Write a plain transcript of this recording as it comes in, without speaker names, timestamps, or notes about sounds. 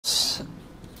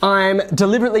I'm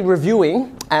deliberately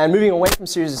reviewing and moving away from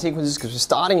series of sequences because we're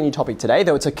starting a new topic today,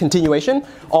 though it's a continuation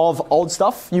of old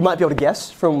stuff. You might be able to guess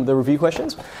from the review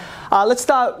questions. Let's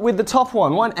start with the top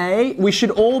one, 1a. We should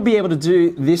all be able to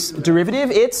do this derivative.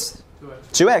 It's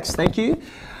 2x, thank you.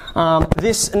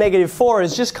 This negative 4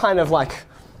 is just kind of like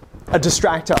a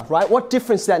distractor, right? What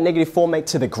difference does that negative 4 make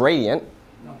to the gradient?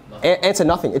 Answer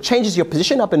nothing. It changes your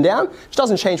position up and down. It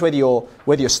doesn't change whether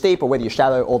you're steep or whether you're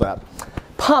shallow, all that.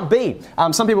 Part B.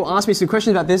 Some people ask me some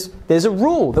questions about this. There's a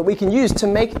rule that we can use to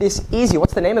make this easier.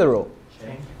 What's the name of the rule?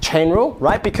 Chain rule,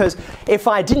 right? Because if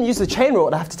I didn't use the chain rule,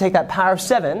 I'd have to take that power of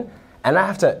 7 and I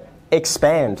have to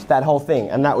expand that whole thing,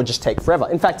 and that would just take forever.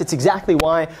 In fact, it's exactly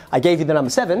why I gave you the number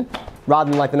 7 rather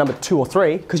than like the number 2 or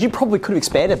 3, because you probably could have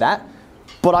expanded that.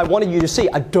 But I wanted you to see,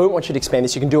 I don't want you to expand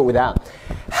this, you can do it without.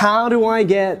 How do I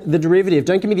get the derivative?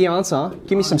 Don't give me the answer,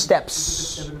 give me some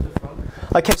steps.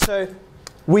 Okay, so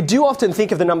we do often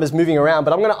think of the numbers moving around,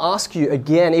 but I'm going to ask you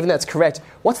again, even though that's correct,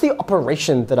 what's the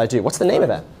operation that I do? What's the name of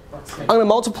that? I'm going to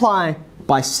multiply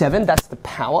by 7, that's the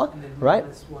power, right?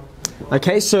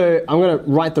 Okay, so I'm going to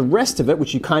write the rest of it,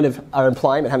 which you kind of are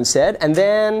implying but haven't said, and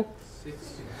then,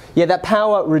 yeah, that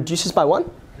power reduces by 1.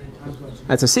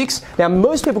 That's a 6. Now,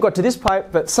 most people got to this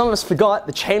part, but some of us forgot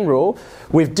the chain rule.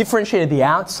 We've differentiated the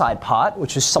outside part,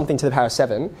 which is something to the power of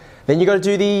 7. Then you've got to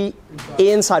do the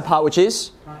inside part, which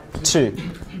is 2.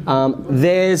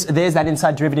 There's that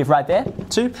inside derivative right there,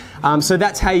 2. So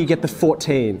that's how you get the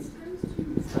 14.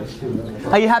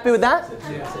 Are you happy with that?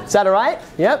 Is that all right?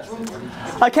 Yep.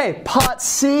 Okay, part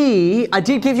C. I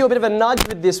did give you a bit of a nudge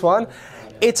with this one.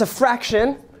 It's a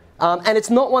fraction. And it's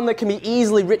not one that can be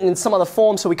easily written in some other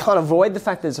form, so we can't avoid the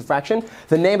fact that it's a fraction.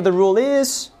 The name of the rule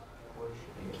is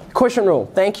quotient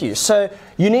rule. Thank you. So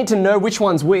you need to know which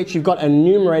one's which. You've got a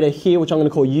numerator here, which I'm going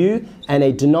to call U, and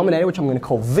a denominator, which I'm going to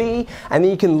call V. And then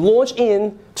you can launch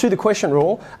in to the quotient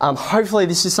rule. Hopefully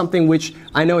this is something which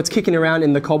I know it's kicking around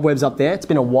in the cobwebs up there. It's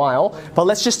been a while. But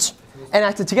let's just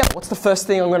enact it together. What's the first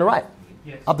thing I'm going to write?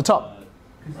 Up the top.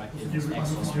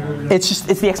 It's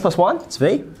the x plus 1. It's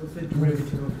V.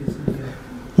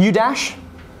 U dash.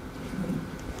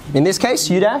 In this case,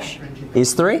 U dash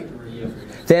is 3.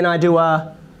 Then I do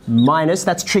a minus.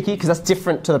 That's tricky because that's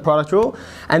different to the product rule.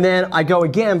 And then I go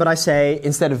again, but I say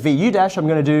instead of V U dash, I'm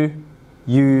going to do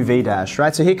U V dash.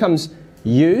 Right. So here comes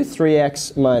U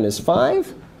 3x minus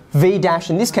 5. V dash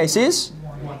in this case is.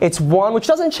 It's 1, which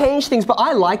doesn't change things, but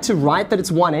I like to write that it's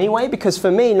 1 anyway, because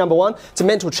for me, number 1, it's a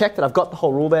mental check that I've got the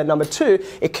whole rule there. Number 2,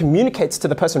 it communicates to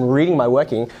the person reading my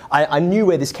working. I knew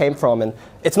where this came from, and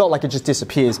it's not like it just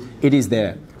disappears. It is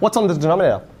there. What's on the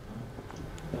denominator?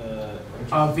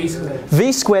 V squared.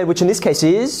 V squared, which in this case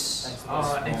is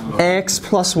x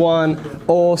plus 1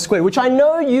 all squared, which I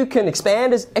know you can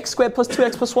expand as x squared plus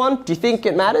 2x plus 1. Do you think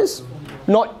it matters?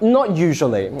 Not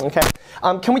usually. Okay.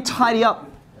 Can we tidy up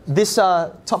this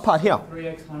top part here?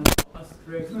 3x plus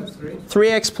 3.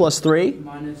 3x plus 3.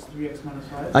 Minus 3x minus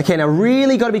 5. Okay, now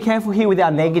really got to be careful here with our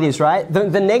negatives, right?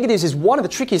 The negatives is one of the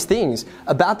trickiest things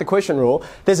about the quotient rule.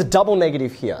 There's a double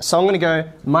negative here. So I'm going to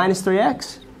go minus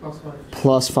 3x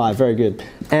plus 5. Very good.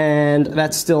 And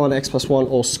that's still on x plus 1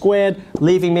 all squared,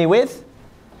 leaving me with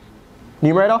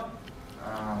numerator?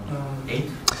 8.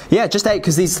 Yeah, just 8,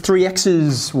 because these 3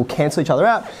 x's will cancel each other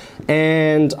out.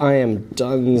 And I am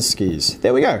done skis.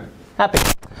 There we go. Happy.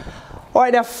 All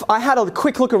right, now I had a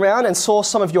quick look around and saw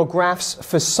some of your graphs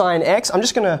for sine x.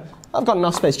 I've got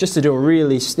enough space just to do a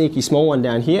really sneaky small one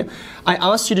down here. I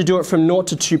asked you to do it from 0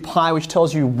 to 2 pi, which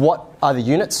tells you what are the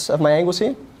units of my angles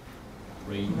here?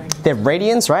 They're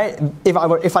radians, right?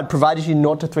 If I'd provided you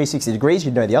 0 to 360 degrees,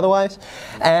 you'd know the otherwise.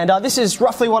 And this is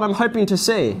roughly what I'm hoping to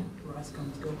see.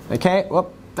 Okay,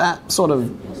 well, that sort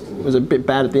of was a bit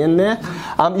bad at the end there.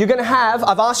 You're going to have,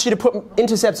 I've asked you to put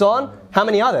intercepts on. How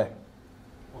many are there?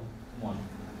 1.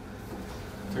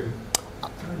 2.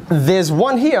 There's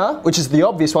one here, which is the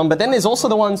obvious one, but then there's also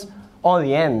the ones on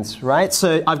the ends, right?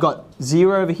 So I've got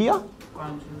 0 over here.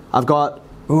 I've got,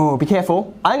 ooh, be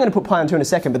careful. I'm going to put pi on 2 in a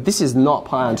second, but this is not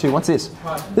pi on 2. What's this?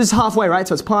 This is halfway, right?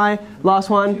 So it's pi, last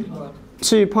one,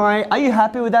 2 pi. Are you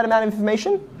happy with that amount of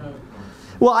information? No.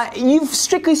 Well,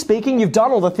 strictly speaking, you've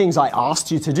done all the things I asked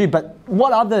you to do, but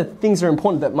what other things are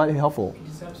important that might be helpful?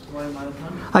 Intercepts,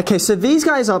 Okay, so these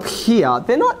guys up here,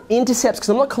 they're not intercepts because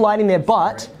I'm not colliding there,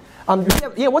 but,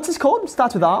 yeah, what's this called? It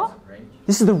starts with R?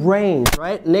 This is the range,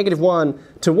 right? -1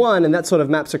 to 1, and that sort of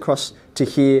maps across to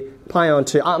here, pi on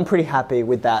 2. I'm pretty happy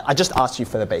with that. I just asked you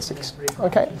for the basics.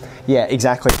 Okay? Yeah,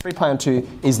 exactly. 3 pi on 2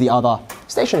 is the other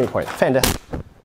stationary point. Fantastic.